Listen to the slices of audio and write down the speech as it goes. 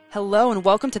Hello and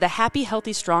welcome to the Happy,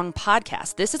 Healthy, Strong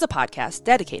podcast. This is a podcast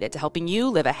dedicated to helping you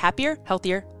live a happier,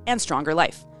 healthier, and stronger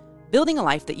life. Building a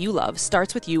life that you love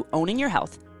starts with you owning your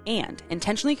health and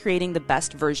intentionally creating the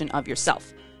best version of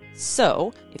yourself.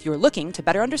 So, if you're looking to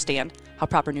better understand how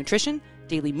proper nutrition,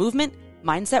 daily movement,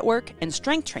 mindset work, and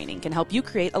strength training can help you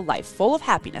create a life full of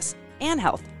happiness and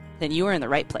health, then you are in the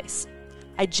right place.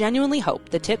 I genuinely hope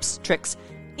the tips, tricks,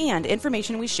 and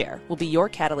information we share will be your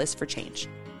catalyst for change.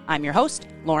 I'm your host,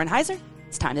 Lauren Heiser.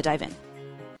 It's time to dive in.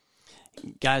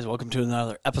 Guys, welcome to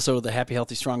another episode of the Happy,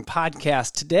 Healthy, Strong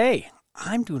podcast. Today,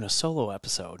 I'm doing a solo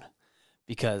episode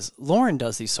because Lauren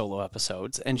does these solo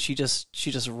episodes and she just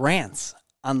rants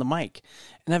on the mic,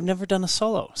 and I've never done a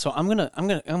solo. So I'm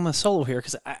gonna solo here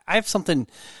because I have some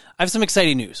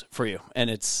exciting news for you, and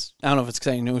I don't know if it's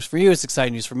exciting news for you. It's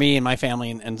exciting news for me and my family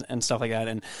and stuff like that.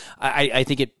 And I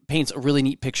think it paints a really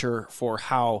neat picture for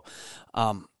how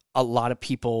a lot of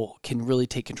people can really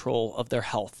take control of their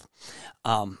health.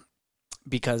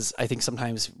 Because I think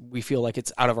sometimes we feel like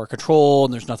it's out of our control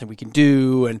and there's nothing we can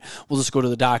do, and we'll just go to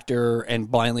the doctor and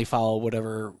blindly follow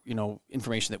whatever,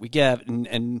 information that we get,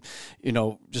 and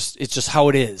it's just how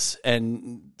it is.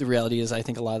 And the reality is, I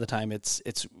think a lot of the time it's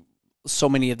so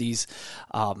many of these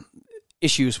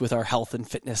issues with our health and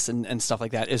fitness and stuff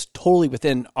like that is totally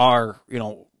within our,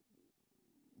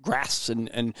 grasps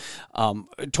and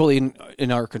totally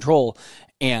in our control.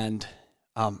 And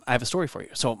I have a story for you.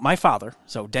 So my father,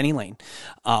 Denny Lane,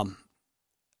 I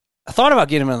thought about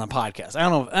getting him on the podcast. I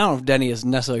don't know if Denny is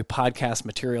necessarily podcast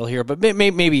material here, but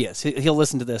maybe he is. He'll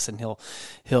listen to this and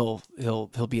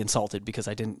he'll be insulted because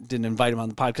I didn't invite him on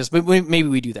the podcast. But maybe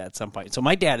we do that at some point. So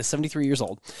my dad is 73 years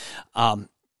old,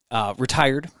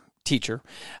 retired teacher.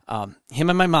 Him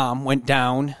and my mom went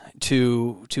down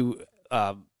to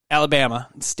Alabama,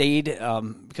 stayed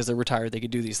because they're retired, they could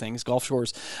do these things, Gulf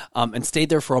Shores, and stayed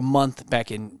there for a month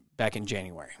back in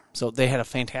January. So they had a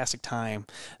fantastic time.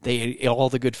 They ate all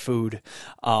the good food.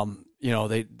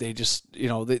 They just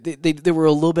they were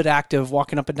a little bit active,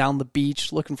 walking up and down the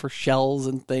beach, looking for shells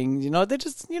and things. They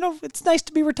just it's nice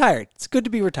to be retired. It's good to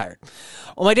be retired.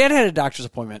 Well, my dad had a doctor's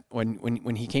appointment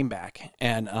when he came back,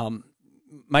 and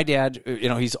my dad,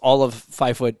 he's all of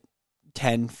 5'10",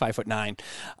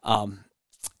 5'9".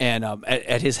 And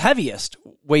at his heaviest,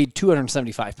 weighed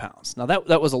 275 pounds. Now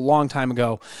that was a long time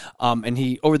ago, and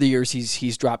he over the years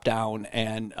he's dropped down.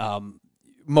 And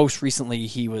most recently,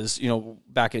 he was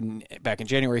back in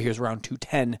January, he was around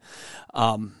 210,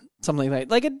 something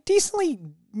like a decently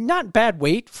not bad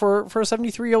weight for a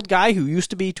 73-year-old guy who used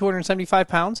to be 275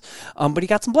 pounds. But he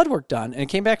got some blood work done, and it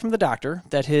came back from the doctor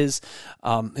that his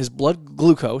blood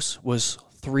glucose was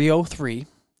 303,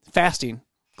 fasting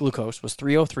glucose was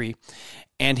 303,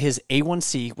 and his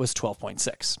A1C was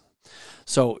 12.6.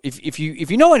 So if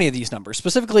you know any of these numbers,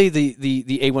 specifically the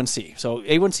A1C, so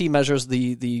A1C measures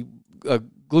the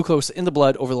glucose in the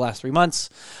blood over the last 3 months.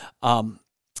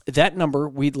 That number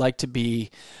we'd like to be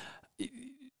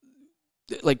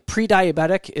like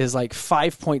pre-diabetic is like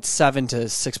 5.7 to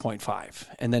 6.5,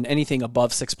 and then anything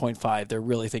above 6.5, they're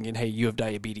really thinking, hey, you have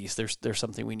diabetes. There's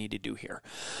something we need to do here.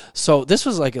 So this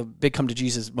was like a big come to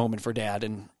Jesus moment for Dad,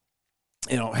 and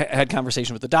had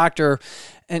conversation with the doctor,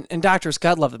 and doctors,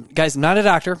 God love them, guys. I'm not a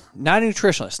doctor, not a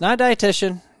nutritionist, not a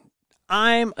dietitian.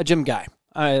 I'm a gym guy.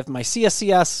 I have my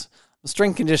CSCS, a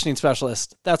strength conditioning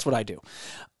specialist. That's what I do.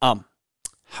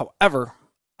 However,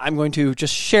 I'm going to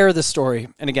just share this story,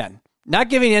 and again, not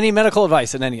giving any medical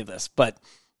advice in any of this, but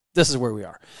this is where we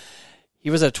are.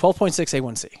 He was at 12.6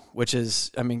 A1C, which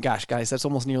is, gosh, guys, that's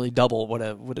almost nearly double what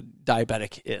a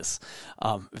diabetic is.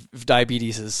 If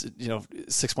diabetes is,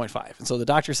 6.5. And so the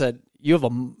doctor said, you have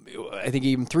I think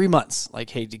even 3 months,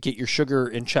 like, hey, to get your sugar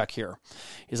in check here.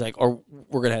 He's like, or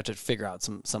we're going to have to figure out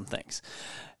some things.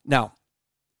 Now,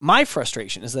 my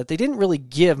frustration is that they didn't really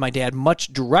give my dad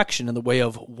much direction in the way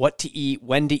of what to eat,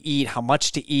 when to eat, how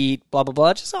much to eat, blah, blah,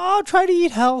 blah. Just, try to eat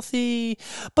healthy,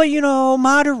 but,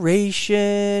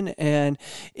 moderation, and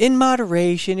in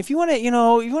moderation, if you want to, you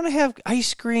want to have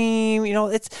ice cream,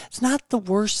 it's not the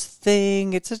worst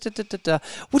thing. It's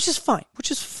which is fine.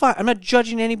 I'm not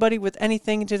judging anybody with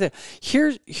anything.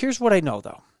 Here's what I know,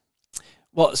 though.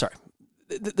 Well, sorry,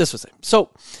 this was it.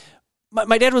 So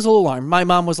my dad was a little alarmed. My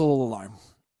mom was a little alarmed.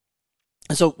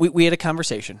 And so we had a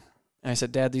conversation, and I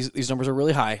said, Dad, these numbers are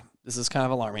really high. This is kind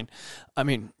of alarming.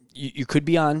 You could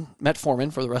be on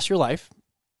metformin for the rest of your life,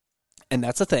 and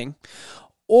that's a thing.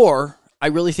 Or I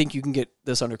really think you can get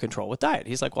this under control with diet.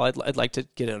 He's like, well, I'd like to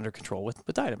get it under control with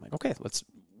diet. I'm like, okay,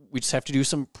 we just have to do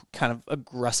some kind of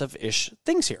aggressive-ish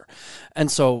things here.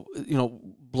 And so,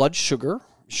 blood sugar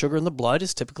in the blood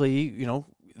is typically,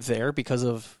 there because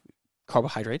of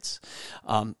carbohydrates.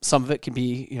 Some of it can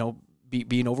be,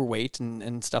 being overweight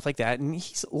and stuff like that. And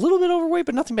he's a little bit overweight,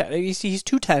 but nothing bad. He's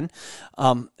 210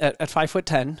 at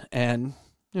 5'10", and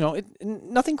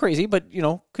nothing crazy, but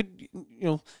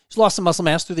he's lost some muscle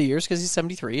mass through the years because he's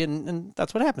 73, and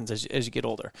that's what happens as you get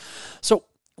older. So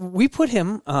we put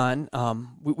him on.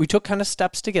 We took kind of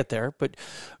steps to get there, but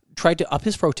tried to up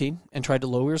his protein and tried to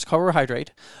lower his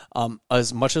carbohydrate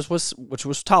as much as which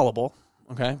was tolerable.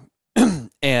 Okay,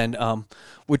 and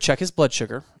would check his blood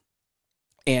sugar,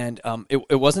 and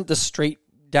it wasn't the straight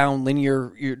down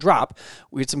linear drop.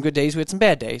 We had some good days, we had some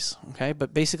bad days. Okay,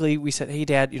 but basically we said, hey,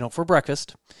 Dad, for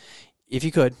breakfast, if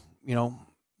you could,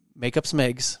 make up some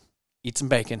eggs, eat some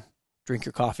bacon, drink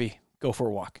your coffee, go for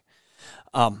a walk.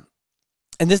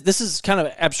 And this is kind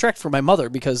of abstract for my mother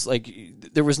because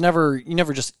there was you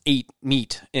never just ate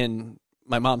meat in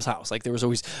my mom's house. Like there was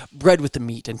always bread with the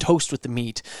meat and toast with the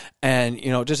meat, and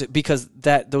just because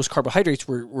those carbohydrates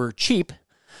were cheap.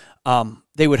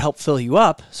 They would help fill you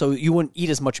up, so you wouldn't eat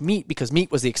as much meat because meat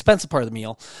was the expensive part of the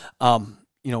meal.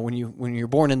 When you're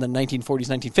born in the 1940s,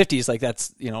 1950s,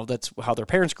 that's how their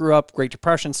parents grew up, Great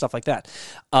Depression, stuff like that.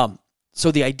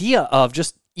 So the idea of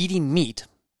just eating meat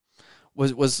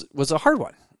was a hard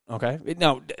one. Okay,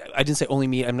 now I didn't say only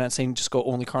meat. I'm not saying just go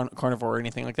only carnivore or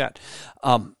anything like that.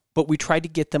 But we tried to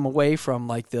get them away from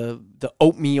the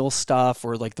oatmeal stuff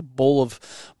or the bowl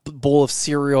of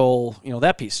cereal,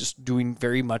 that piece, just doing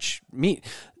very much meat.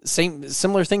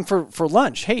 Similar thing for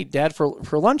lunch. Hey, Dad,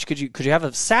 for lunch, could you have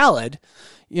a salad,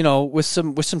 with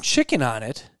some chicken on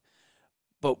it?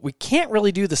 But we can't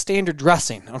really do the standard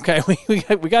dressing. Okay, we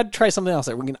got to try something else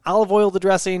there. We can olive oil the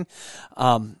dressing,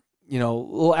 a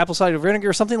little apple cider vinegar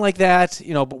or something like that.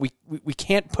 But we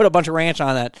can't put a bunch of ranch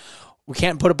on that. We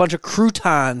can't put a bunch of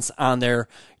croutons on there.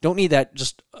 Don't need that.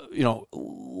 Just, a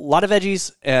lot of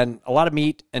veggies and a lot of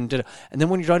meat. And then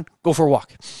when you're done, go for a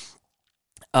walk.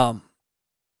 And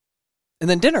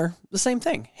then dinner, the same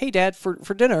thing. Hey, Dad,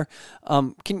 for dinner,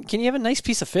 can you have a nice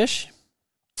piece of fish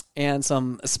and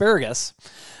some asparagus,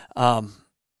 and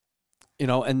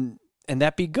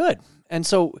that be good. And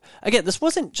so, again, this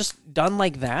wasn't just done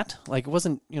like that. It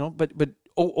wasn't, but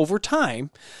over time,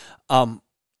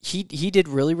 he did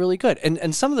really, really good.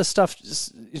 And some of the stuff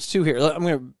is too here. I'm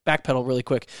going to backpedal really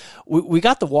quick. We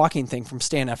got the walking thing from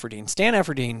Stan Efferding. Stan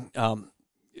Efferding,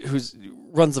 who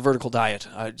runs the Vertical Diet,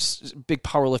 just big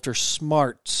power lifter,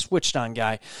 smart, switched on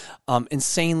guy,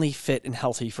 insanely fit and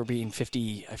healthy for being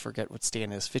 50. I forget what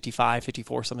Stan is, 55,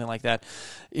 54, something like that.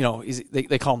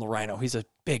 They call him the Rhino. He's a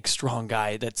big, strong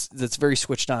guy that's very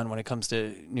switched on when it comes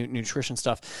to nutrition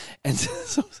stuff. And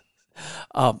so,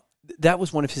 that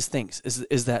was one of his things,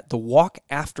 is that the walk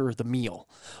after the meal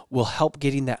will help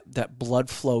getting that blood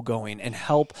flow going and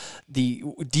help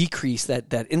decrease that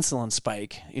insulin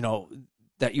spike,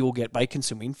 that you will get by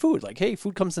consuming food. Hey,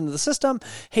 food comes into the system.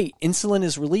 Hey, insulin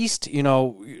is released. Here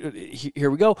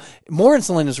we go. More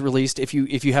insulin is released if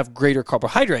you have greater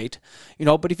carbohydrate.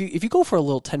 But if you go for a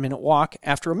little 10-minute walk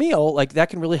after a meal, that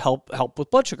can really help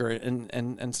with blood sugar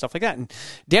and stuff like that. And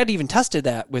Dad even tested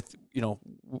that with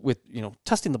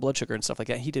testing the blood sugar and stuff like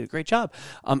that. He did a great job.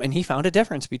 And he found a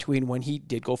difference between when he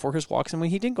did go for his walks and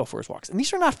when he didn't go for his walks. And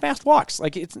these are not fast walks.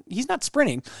 He's not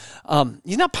sprinting.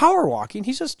 He's not power walking.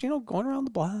 He's just, going around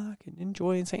the block and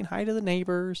enjoying saying hi to the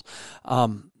neighbors.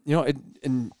 And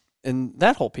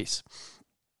that whole piece.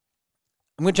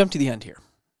 I'm going to jump to the end here.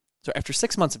 So after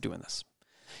 6 months of doing this,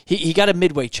 he got a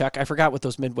midway check. I forgot what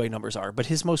those midway numbers are, but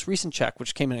his most recent check,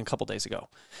 which came in a couple days ago,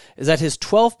 is that his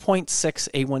 12.6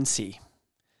 A1C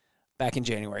back in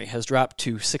January has dropped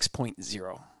to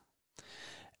 6.0.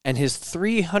 And his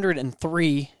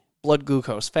 303 blood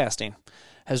glucose fasting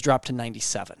has dropped to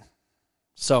 97.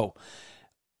 So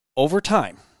over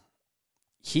time,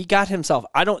 he got himself,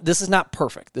 this is not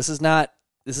perfect. This is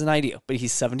an ideal, but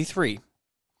he's 73.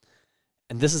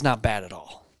 And this is not bad at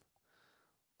all.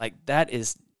 That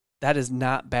is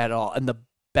not bad at all. And the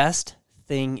best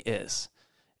thing is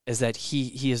that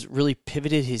he has really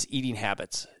pivoted his eating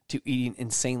habits to eating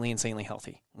insanely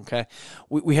healthy. Okay.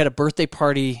 We had a birthday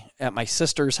party at my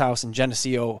sister's house in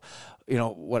Geneseo,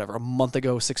 a month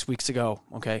ago, 6 weeks ago.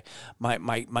 Okay.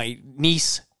 My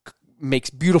niece makes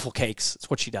beautiful cakes. That's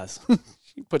what she does.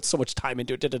 She puts so much time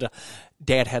into it.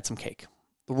 Dad had some cake.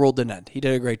 The world didn't end. He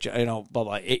did a great job, blah,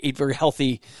 blah. Ate very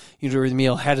healthy, during the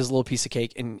meal, had his little piece of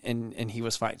cake, and he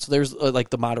was fine. So there's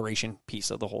the moderation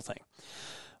piece of the whole thing.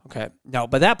 Okay. Now,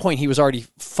 by that point, he was already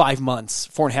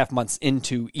 4.5 months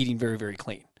into eating very, very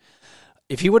clean.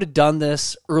 If he would have done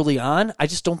this early on, I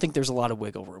just don't think there's a lot of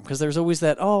wiggle room, because there's always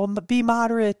that, be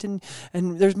moderate, and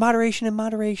there's moderation and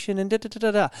moderation, and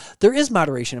da-da-da-da-da. There is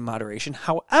moderation and moderation.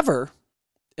 However,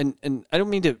 and I don't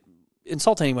mean to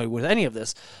insult anybody with any of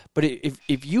this, but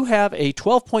if you have a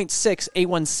 12.6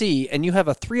 A1C and you have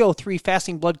a 303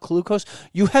 fasting blood glucose,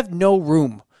 you have no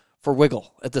room for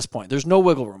wiggle at this point. There's no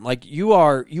wiggle room. Like you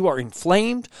are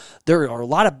inflamed. There are a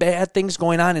lot of bad things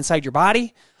going on inside your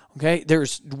body. Okay,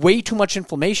 there's way too much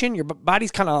inflammation. Your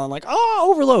body's kind of like,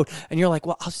 overload, and you're like,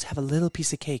 well, I'll just have a little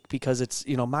piece of cake because it's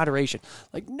moderation.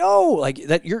 Like no, like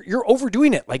that you're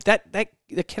overdoing it. Like that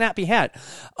cannot be had.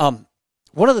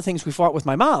 One of the things we fought with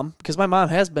my mom, because my mom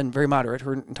has been very moderate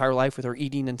her entire life with her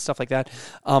eating and stuff like that.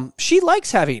 She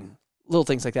likes having little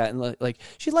things like that, and like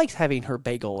she likes having her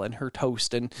bagel and her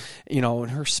toast and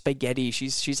and her spaghetti.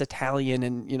 She's Italian,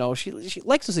 and she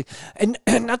likes those things. And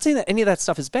not saying that any of that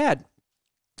stuff is bad.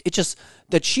 It's just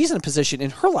that she's in a position in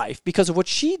her life because of what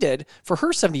she did for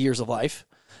her 70 years of life,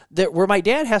 that where my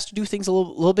dad has to do things a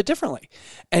little bit differently.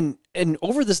 And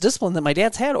over this discipline that my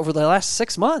dad's had over the last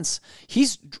 6 months,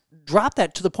 he's dropped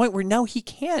that to the point where now he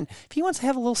can. If he wants to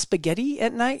have a little spaghetti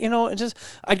at night, and just,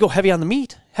 I'd go heavy on the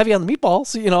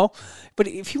meatballs, but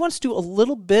if he wants to do a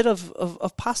little bit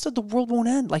of pasta, the world won't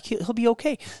end. Like he'll be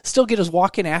okay. Still get his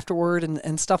walk in afterward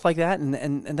and stuff like that.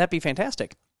 And that'd be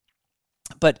fantastic.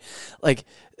 But like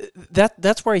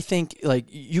that's where I think like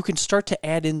you can start to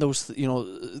add in those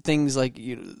things like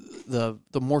the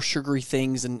more sugary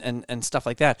things and stuff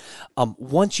like that.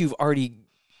 Once you've already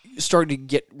started to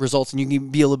get results, and you can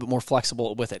be a little bit more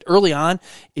flexible with it early on.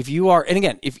 If you are, and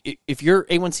again, if your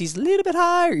A1C is a little bit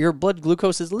high or your blood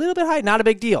glucose is a little bit high, not a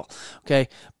big deal. Okay,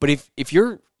 but if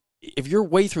you're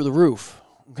way through the roof,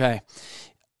 okay,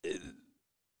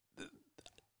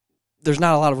 there's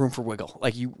not a lot of room for wiggle.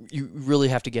 Like you really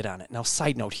have to get on it. Now,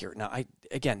 side note here. Now,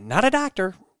 again, not a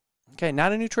doctor, okay,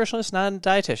 not a nutritionist, not a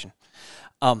dietitian.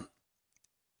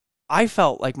 I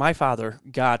felt like my father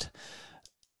got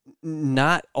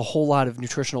not a whole lot of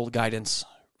nutritional guidance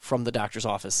from the doctor's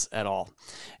office at all.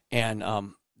 And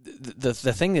the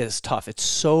thing that is tough, it's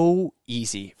so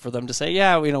easy for them to say,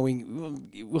 yeah,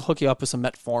 we'll hook you up with some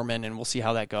metformin and we'll see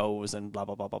how that goes and blah,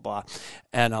 blah, blah, blah, blah.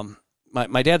 And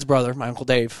my dad's brother, my Uncle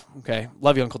Dave, okay,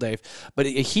 love you, Uncle Dave, but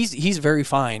he's very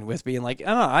fine with being like,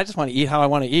 oh, I just want to eat how I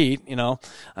want to eat.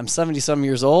 I'm 70-some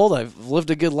years old. I've lived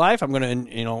a good life. I'm going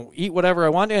to, eat whatever I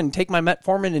want to and take my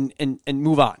metformin and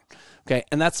move on. Okay,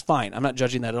 and that's fine. I'm not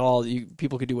judging that at all.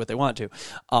 People can do what they want to.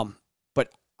 But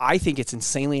I think it's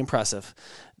insanely impressive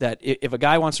that if a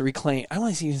guy wants to reclaim, I don't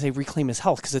want to even say reclaim his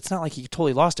health because it's not like he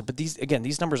totally lost it, but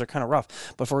these numbers are kind of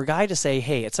rough. But for a guy to say,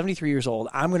 hey, at 73 years old,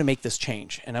 I'm going to make this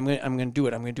change and I'm going to do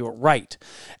it. I'm going to do it right.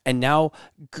 And now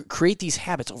create these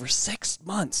habits over 6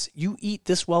 months. You eat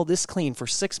this well, this clean for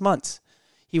 6 months.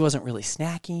 He wasn't really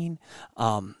snacking.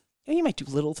 And you might do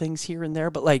little things here and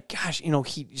there, but like, gosh,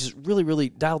 he just really, really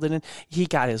dialed it in. He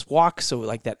got his walk. So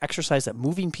like that exercise, that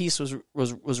moving piece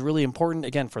was really important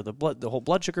again for the whole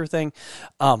blood sugar thing.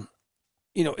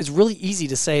 It's really easy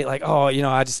to say like, oh,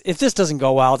 if this doesn't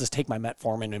go well, I'll just take my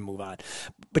metformin and move on.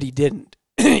 But he didn't.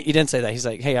 He didn't say that. He's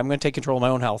like, hey, I'm going to take control of my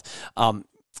own health.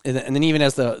 And then even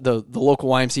as the local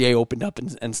YMCA opened up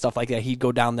and stuff like that, he'd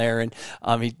go down there and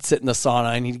he'd sit in the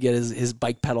sauna and he'd get his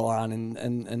bike pedal on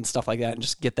and stuff like that and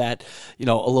just get that, a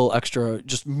little extra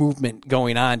just movement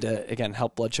going on to, again,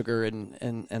 help blood sugar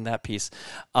and that piece.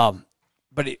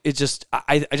 But it just,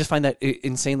 I just find that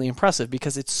insanely impressive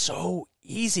because it's so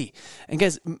easy. And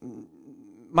guys,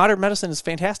 modern medicine is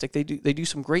fantastic. They do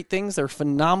some great things. They're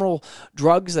phenomenal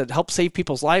drugs that help save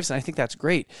people's lives. And I think that's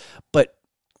great. But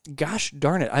gosh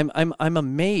darn it, I'm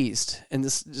amazed, and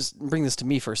this just bring this to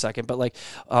me for a second. But like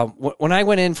when I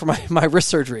went in for my wrist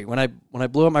surgery, when I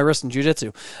blew up my wrist in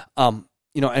jiu-jitsu, and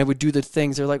I would do the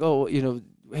things. They're like, oh,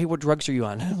 hey, what drugs are you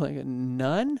on? I'm like,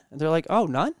 none. And they're like, oh,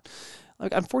 none.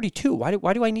 Like, I'm 42.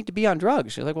 Why do I need to be on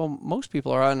drugs? You're like, well, most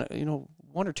people are on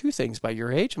one or two things by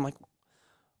your age. I'm like,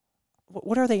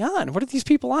 what are they on? What are these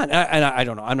people on? And I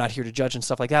don't know. I'm not here to judge and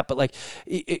stuff like that. But like,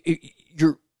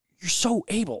 you're so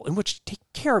able in which to take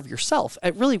care of yourself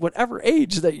at really whatever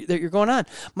age that you're going on.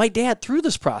 My dad, through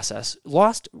this process,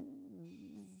 lost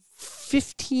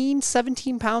 15,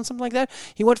 17 pounds, something like that.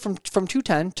 He went from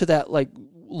 210 to that like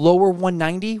lower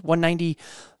 190,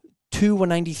 192,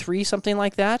 193, something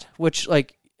like that, which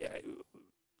like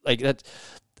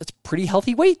that's pretty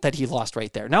healthy weight that he lost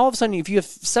right there. Now all of a sudden, if you have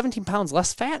 17 pounds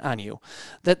less fat on you,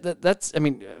 that's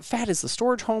fat is the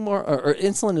storage hormone, or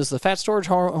insulin is the fat storage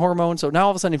hormone. So now all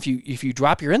of a sudden, if you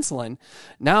drop your insulin,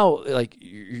 now like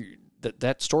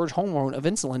that storage hormone of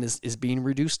insulin is being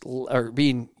reduced or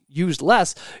being used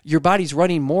less. Your body's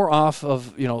running more off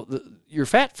of your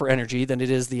fat for energy than it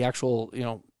is the actual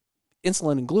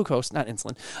insulin and glucose, not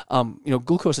insulin,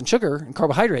 glucose and sugar and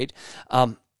carbohydrate.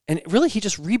 And really, he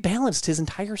just rebalanced his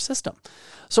entire system.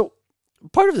 So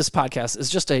part of this podcast is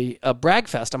just a brag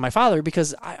fest on my father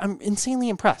because I'm insanely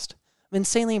impressed. I'm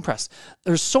insanely impressed.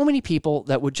 There's so many people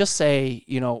that would just say,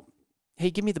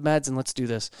 hey, give me the meds and let's do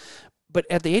this. But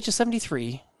at the age of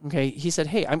 73, okay, he said,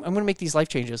 hey, I'm going to make these life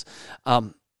changes.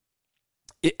 And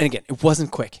again, it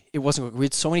wasn't quick. We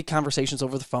had so many conversations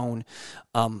over the phone.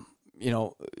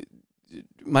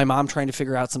 My mom trying to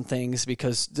figure out some things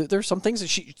because there's some things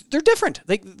that they're different.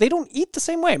 They don't eat the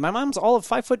same way. My mom's all of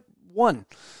 5'1",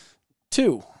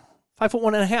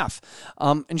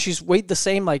 5'1.5", and she's weighed the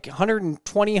same, like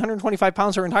 120, 125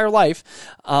 pounds her entire life.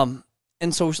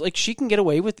 And so like she can get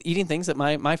away with eating things that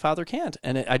my father can't.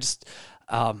 And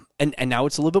and now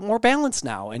it's a little bit more balanced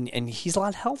now, and he's a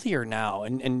lot healthier now,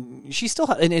 and she's still,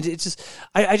 and it's just,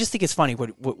 I just think it's funny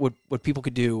what people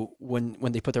could do when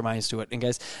they put their minds to it. And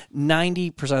guys,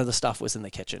 90% of the stuff was in the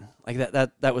kitchen. Like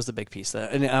that was the big piece.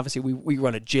 And obviously we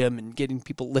run a gym and getting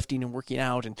people lifting and working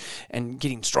out and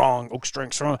getting strong, Oak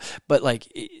Strength strong. But like,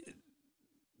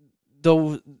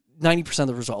 though 90% of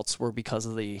the results were because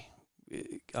of the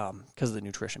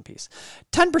nutrition piece.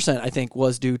 10% I think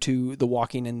was due to the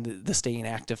walking and the staying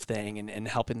active thing and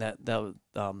helping the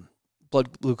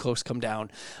blood glucose come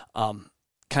down,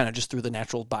 kind of just through the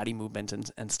natural body movement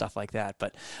and stuff like that.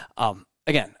 But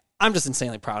again, I'm just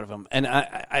insanely proud of him, and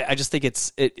I just think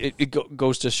it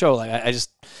goes to show, like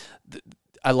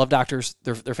I love doctors.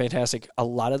 They're fantastic. A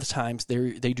lot of the times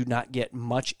they do not get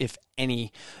much, if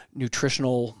any,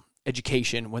 nutritional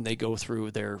education when they go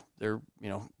through their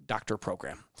doctor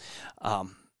program,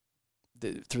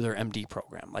 through their MD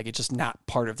program. Like, it's just not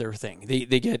part of their thing.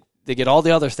 They get all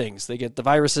the other things. They get the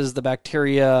viruses, the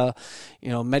bacteria,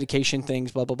 medication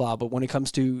things, blah blah blah. But when it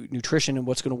comes to nutrition and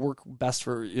what's going to work best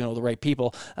for the right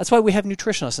people, that's why we have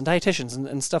nutritionists and dietitians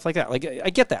and stuff like that. Like, I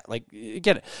get that. Like, I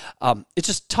get it. It's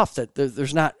just tough that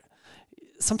there's not.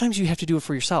 Sometimes you have to do it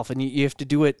for yourself, and you have to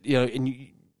do it.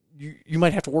 And you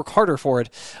might have to work harder for it,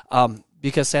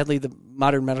 because sadly the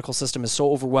modern medical system is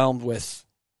so overwhelmed with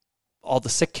all the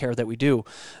sick care that we do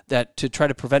that to try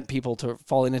to prevent people to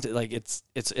falling into, like,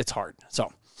 it's hard.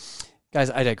 So guys,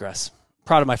 I digress.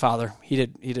 Proud of my father. He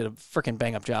did a freaking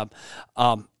bang up job.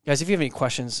 Guys, if you have any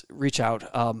questions, reach out.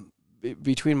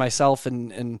 Between myself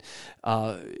and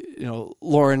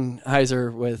Lauren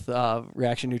Heiser with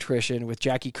Reaction Nutrition, with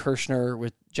Jackie Kirshner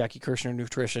with Jackie Kirshner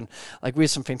Nutrition, like, we have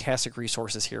some fantastic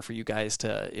resources here for you guys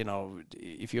to,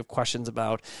 if you have questions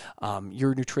about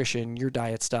your nutrition, your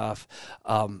diet stuff,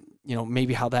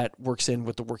 maybe how that works in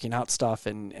with the working out stuff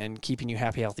and keeping you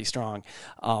happy, healthy, strong.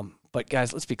 But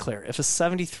guys, let's be clear. If a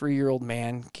 73-year-old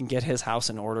man can get his house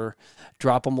in order,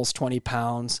 drop almost 20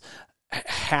 pounds,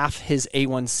 half his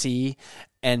A1C,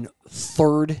 and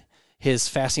third his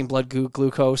fasting blood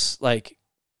glucose, like,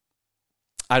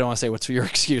 I don't want to say what's your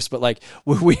excuse, but like,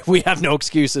 we have no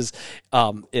excuses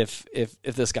if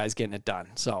this guy's getting it done.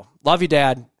 So love you,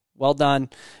 Dad. Well done.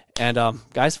 And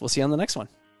guys, we'll see you on the next one.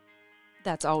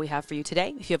 That's all we have for you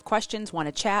today. If you have questions, want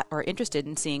to chat, or are interested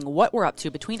in seeing what we're up to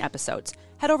between episodes,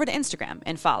 head over to Instagram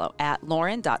and follow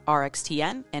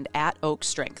 @Lauren.RXTN and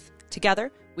 @OakStrength.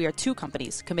 Together, we are two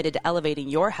companies committed to elevating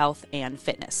your health and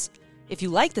fitness. If you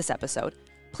like this episode,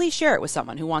 please share it with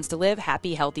someone who wants to live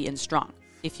happy, healthy, and strong.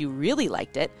 If you really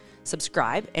liked it,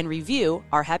 subscribe and review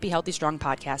our Happy, Healthy, Strong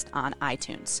podcast on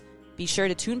iTunes. Be sure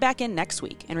to tune back in next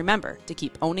week, and remember to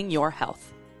keep owning your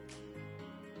health.